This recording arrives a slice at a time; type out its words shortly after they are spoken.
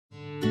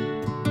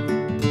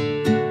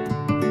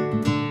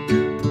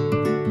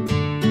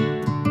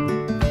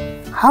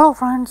Hello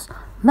friends,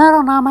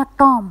 मेरा नाम है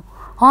टॉम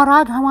और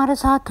आज हमारे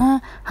साथ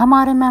हैं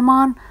हमारे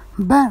मेहमान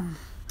बेन।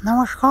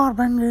 नमस्कार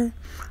बेन जी,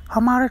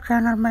 हमारे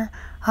चैनल में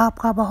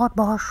आपका बहुत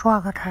बहुत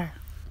स्वागत है।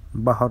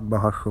 बहुत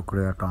बहुत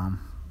शुक्रिया टॉम,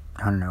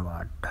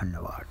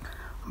 धन्यवाद।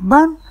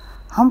 बेन,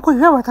 हमको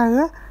ये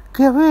बताइए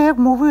कि अभी एक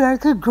मूवी आई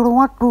थी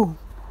जुड़वा 2,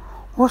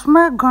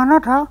 उसमें एक गाना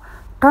था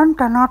टन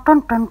टनाटन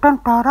टन टन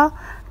तारा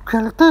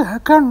चलती है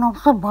क्या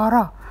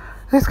 912।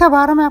 इसके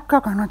बारे में आप क्या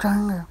कहना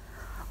चाहेंगे?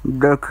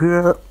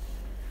 देखिए,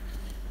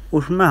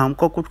 उसमें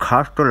हमको कुछ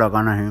खास तो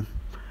लगा नहीं,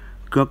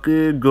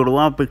 क्योंकि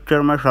जुड़वा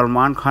पिक्चर में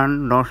सलमान खान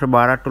 9 से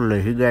 12 तो ले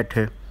ही गए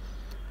थे।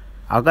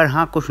 अगर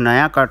हाँ कुछ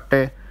नया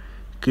करते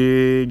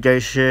कि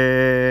जैसे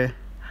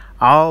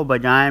आओ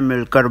बजाएं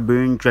मिलकर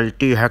बीन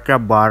चलती है क्या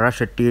 12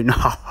 से 3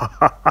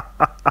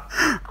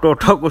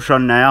 तो कुछ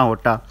नया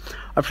होता।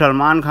 अब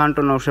सलमान खान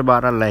तो 9 से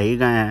 12 ले ही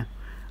गए हैं,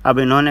 अब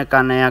इन्होंने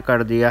क्या नया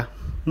कर दिया,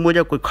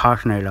 मुझे कुछ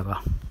खास नहीं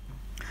लगा।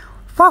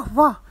 वाह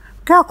वाह,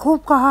 क्या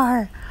खूब कहा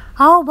है।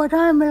 आओ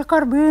बजाएं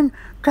मिलकर बीन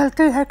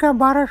चलती है क्या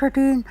 12 से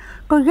 3।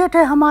 तो ये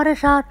थे हमारे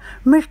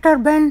साथ मिस्टर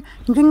बेन,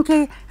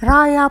 जिनकी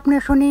राय आपने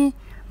सुनी।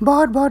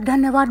 बहुत बहुत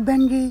धन्यवाद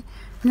बेन जी।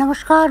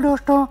 नमस्कार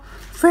दोस्तों,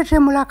 फिर से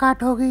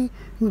मुलाकात होगी।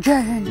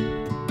 जय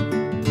हिंद।